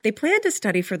 They plan to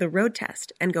study for the road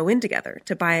test and go in together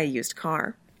to buy a used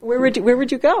car. Where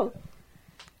would you go?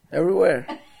 Everywhere.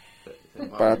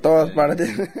 Para todas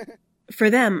partes. For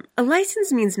them, a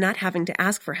license means not having to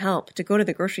ask for help to go to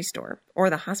the grocery store or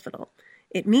the hospital.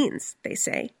 It means, they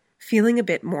say, feeling a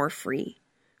bit more free.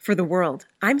 For The World,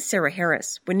 I'm Sarah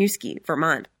Harris, Winooski,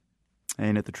 Vermont.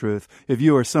 Ain't it the truth? If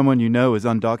you or someone you know is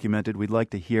undocumented, we'd like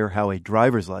to hear how a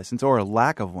driver's license or a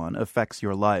lack of one affects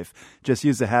your life. Just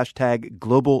use the hashtag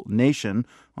 #GlobalNation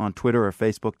on Twitter or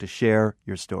Facebook to share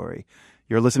your story.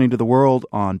 You're listening to The World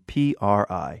on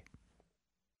PRI.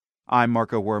 I'm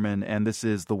Marco Werman, and this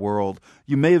is The World.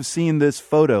 You may have seen this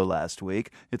photo last week.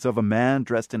 It's of a man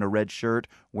dressed in a red shirt,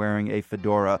 wearing a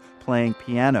fedora, playing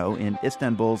piano in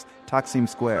Istanbul's Taksim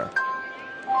Square.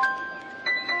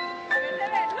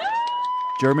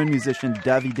 German musician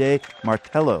Davide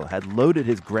Martello had loaded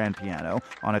his grand piano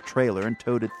on a trailer and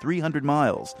towed it 300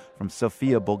 miles from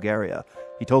Sofia, Bulgaria.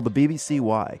 He told the BBC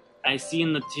why. I see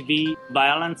in the TV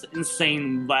violence,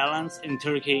 insane violence in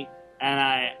Turkey, and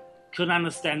I couldn't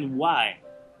understand why.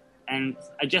 And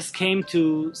I just came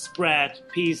to spread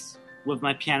peace with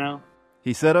my piano.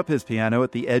 He set up his piano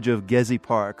at the edge of Gezi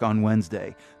Park on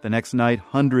Wednesday. The next night,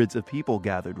 hundreds of people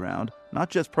gathered round, not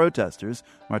just protesters.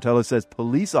 Martello says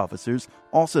police officers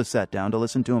also sat down to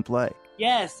listen to him play.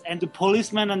 Yes, and the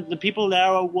policemen and the people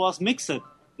there was mixed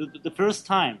the first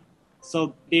time.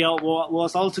 So they all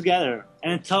was all together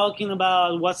and talking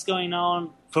about what's going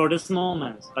on for this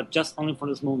moment, but just only for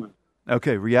this moment.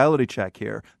 Okay, reality check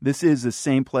here. This is the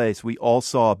same place we all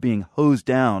saw being hosed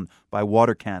down by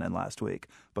water cannon last week.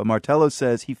 But Martello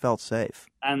says he felt safe.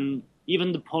 And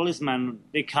even the policemen,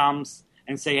 they comes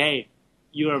and say, hey,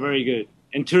 you are very good,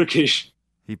 in Turkish.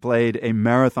 He played a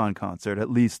marathon concert,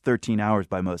 at least 13 hours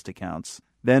by most accounts.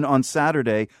 Then on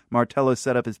Saturday, Martello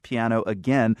set up his piano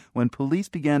again when police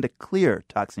began to clear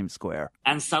Taksim Square.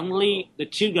 And suddenly the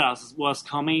tear gas was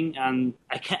coming and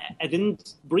I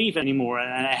didn't breathe anymore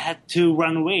and I had to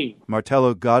run away.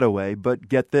 Martello got away, but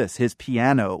get this, his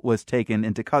piano was taken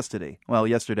into custody. Well,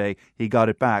 yesterday he got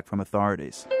it back from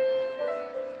authorities.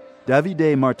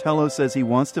 Davide Martello says he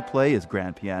wants to play his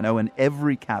grand piano in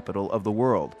every capital of the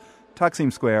world.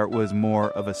 Taksim Square was more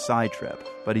of a side trip,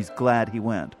 but he's glad he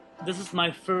went. This is my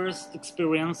first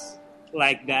experience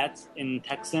like that in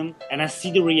Taksim, and I see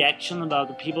the reaction about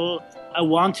the people. I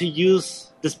want to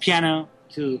use this piano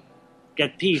to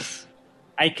get peace.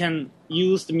 I can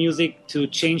use the music to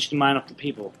change the mind of the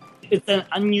people. It's an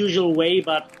unusual way,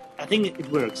 but I think it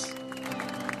works.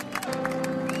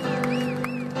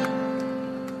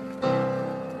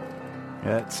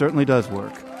 Yeah, it certainly does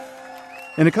work.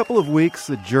 In a couple of weeks,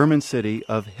 the German city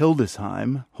of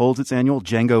Hildesheim holds its annual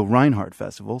Django Reinhardt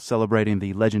Festival, celebrating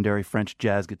the legendary French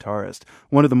jazz guitarist.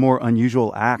 One of the more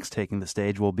unusual acts taking the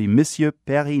stage will be Monsieur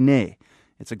PRI.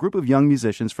 It's a group of young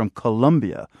musicians from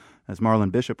Colombia. As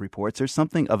Marlon Bishop reports, there's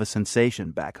something of a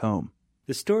sensation back home.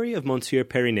 The story of Monsieur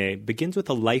PRI begins with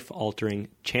a life-altering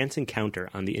chance encounter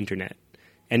on the internet.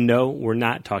 And no, we're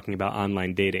not talking about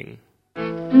online dating.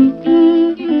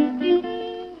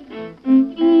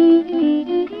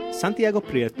 Santiago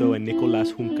Prieto and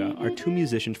Nicolás Junca are two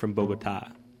musicians from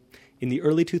Bogotá. In the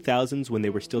early 2000s, when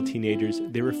they were still teenagers,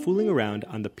 they were fooling around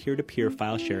on the peer-to-peer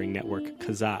file-sharing network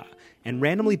Kazaa and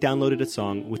randomly downloaded a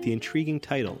song with the intriguing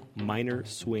title, Minor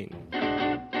Swing.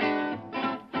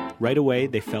 Right away,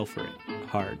 they fell for it,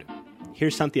 hard.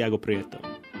 Here's Santiago Prieto.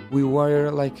 We were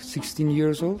like 16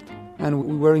 years old, and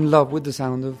we were in love with the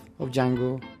sound of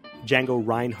Django. Django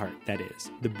Reinhardt, that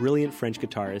is, the brilliant French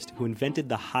guitarist who invented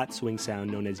the hot swing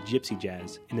sound known as gypsy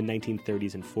jazz in the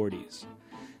 1930s and 40s.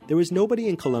 There was nobody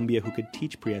in Colombia who could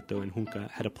teach Prieto and Junca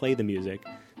how to play the music,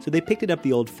 so they picked it up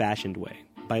the old-fashioned way,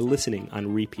 by listening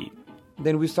on repeat.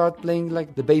 Then we start playing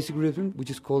like the basic rhythm,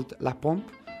 which is called la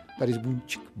pompe, that is boom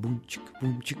chick, boom chick,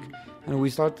 boom chick. And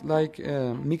we start like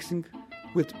mixing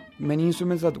with many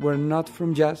instruments that were not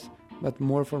from jazz, but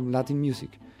more from Latin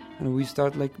music. And we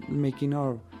start like making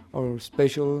our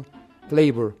special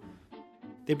flavor.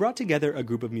 They brought together a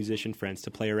group of musician friends to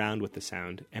play around with the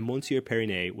sound, and Monsieur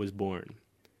PRI was born.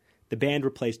 The band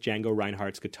replaced Django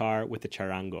Reinhardt's guitar with the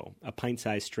charango, a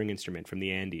pint-sized string instrument from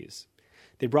the Andes.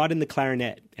 They brought in the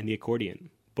clarinet and the accordion,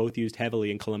 both used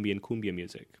heavily in Colombian cumbia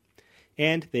music.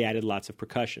 And they added lots of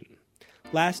percussion.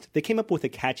 Last, they came up with a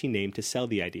catchy name to sell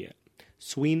the idea,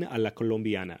 Swing a la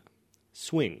Colombiana,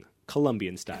 swing,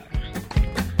 Colombian style.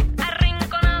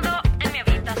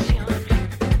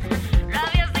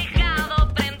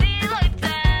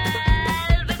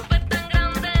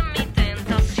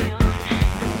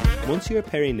 Monsieur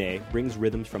PRI brings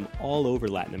rhythms from all over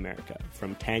Latin America,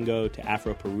 from tango to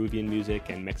Afro-Peruvian music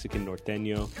and Mexican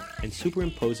norteño, and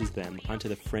superimposes them onto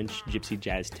the French gypsy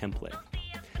jazz template.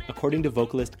 According to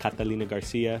vocalist Catalina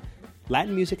Garcia,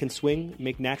 Latin music and swing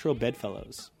make natural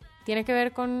bedfellows. Tiene que ver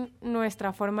con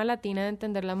nuestra forma latina de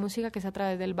entender la música, que es a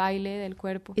través del baile, del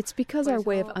cuerpo. It's because our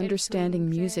way of understanding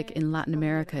music in Latin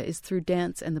America is through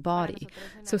dance and the body.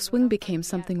 So swing became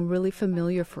something really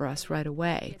familiar for us right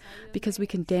away, because we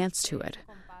can dance to it.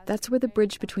 That's where the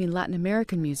bridge between Latin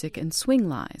American music and swing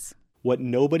lies. What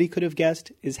nobody could have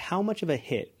guessed is how much of a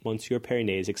hit Monsieur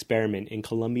PRI's experiment in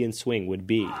Colombian swing would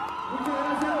be.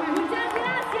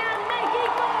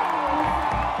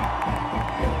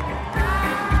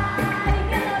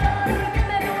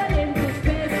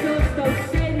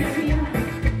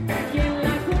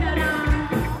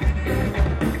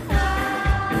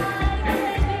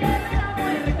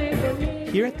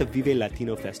 here at the Vive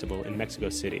Latino Festival in Mexico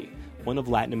City, one of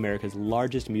Latin America's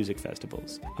largest music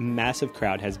festivals, a massive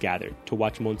crowd has gathered to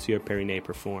watch Monsieur Periné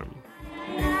perform.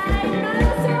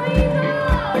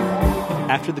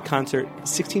 After the concert,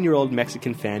 16-year-old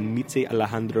Mexican fan Mitze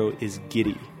Alejandro is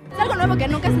giddy.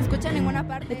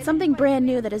 It's something brand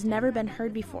new that has never been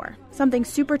heard before. Something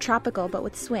super tropical but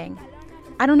with swing.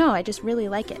 I don't know, I just really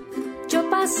like it. Yo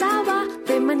pasaba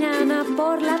de mañana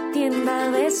por la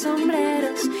tienda de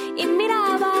sombreros y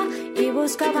miraba y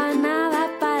buscaba nada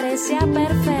parecía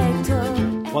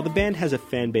perfecto. While the band has a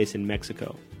fan base in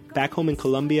Mexico, back home in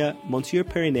Colombia, Monsieur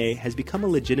Periné has become a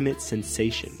legitimate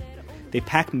sensation. They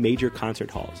pack major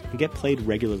concert halls and get played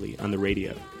regularly on the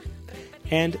radio.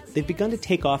 And they've begun to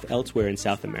take off elsewhere in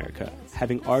South America,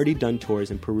 having already done tours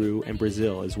in Peru and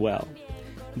Brazil as well.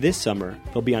 This summer,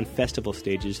 they'll be on festival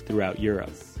stages throughout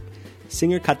Europe.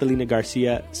 Singer Catalina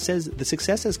Garcia says the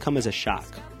success has come as a shock.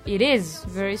 It is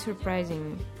very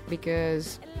surprising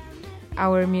because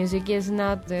our music is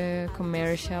not the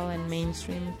commercial and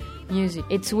mainstream music.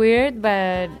 It's weird,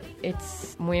 but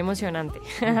it's muy emocionante.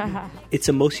 It's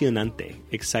emocionante,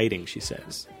 exciting, she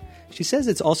says. She says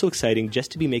it's also exciting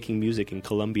just to be making music in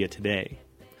Colombia today.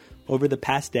 Over the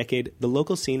past decade, the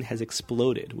local scene has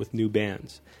exploded with new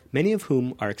bands, many of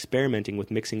whom are experimenting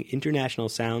with mixing international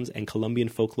sounds and Colombian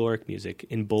folkloric music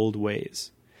in bold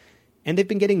ways. And they've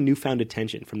been getting newfound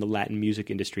attention from the Latin music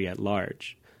industry at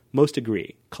large. Most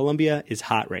agree, Colombia is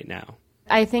hot right now.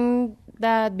 I think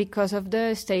that because of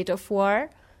the state of war,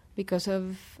 because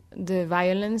of the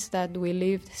violence that we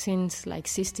lived since like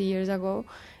 60 years ago,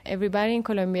 everybody in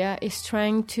Colombia is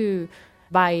trying to,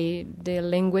 by the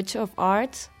language of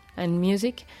art and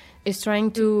music, is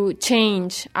trying to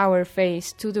change our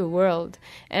face to the world.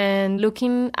 And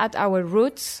looking at our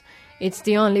roots, it's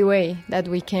the only way that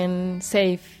we can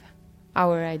save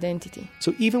our identity.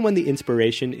 So even when the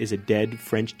inspiration is a dead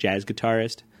French jazz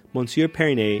guitarist, Monsieur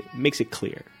Periné makes it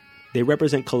clear. They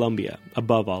represent Colombia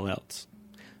above all else.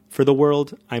 For The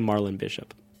World, I'm Marlon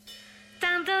Bishop.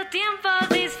 Tanto tiempo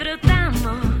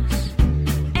disfrutamos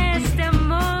este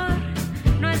amor,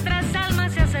 nuestras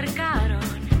almas se acercaron,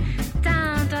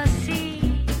 tanto así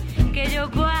que yo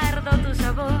guardo tu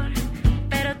sabor,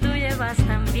 pero tú llevas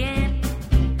también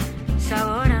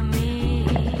sabor a mí.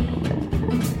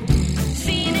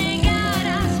 Si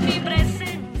negaras mi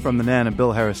presencia. From the Nan and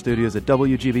Bill Harris studios at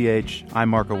WGBH, I'm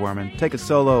Marco Werman. Take a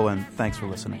solo, and thanks for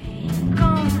listening.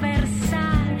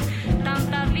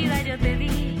 Yo te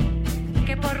di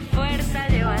que por fuerza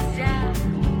llevas ya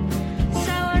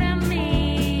sabor a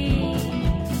mí.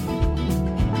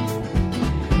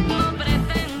 No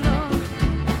pretendo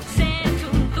ser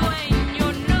tu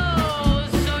dueño, no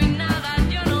soy nada,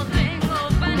 yo no tengo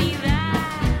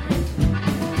vanidad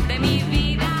de mi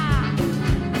vida,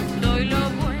 doy lo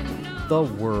bueno. The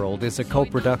World is a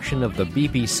co-production of the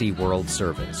BBC World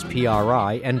Service,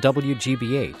 PRI, and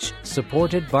WGBH,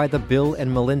 supported by the Bill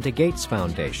and Melinda Gates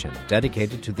Foundation,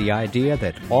 dedicated to the idea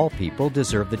that all people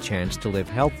deserve the chance to live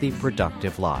healthy,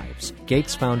 productive lives.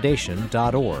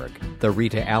 GatesFoundation.org. The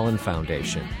Rita Allen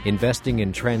Foundation, investing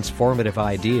in transformative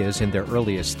ideas in their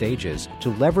earliest stages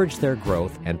to leverage their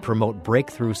growth and promote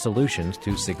breakthrough solutions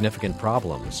to significant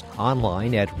problems.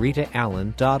 Online at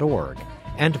ritaallen.org.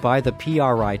 And by the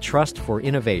PRI Trust for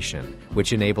Innovation,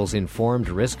 which enables informed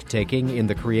risk-taking in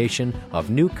the creation of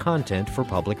new content for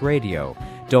public radio.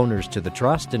 Donors to the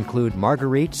Trust include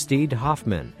Marguerite Steed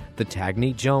Hoffman, the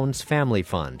Tagney Jones Family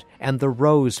Fund, and the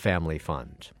Rose Family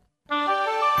Fund.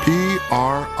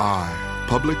 PRI,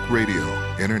 Public Radio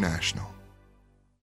International.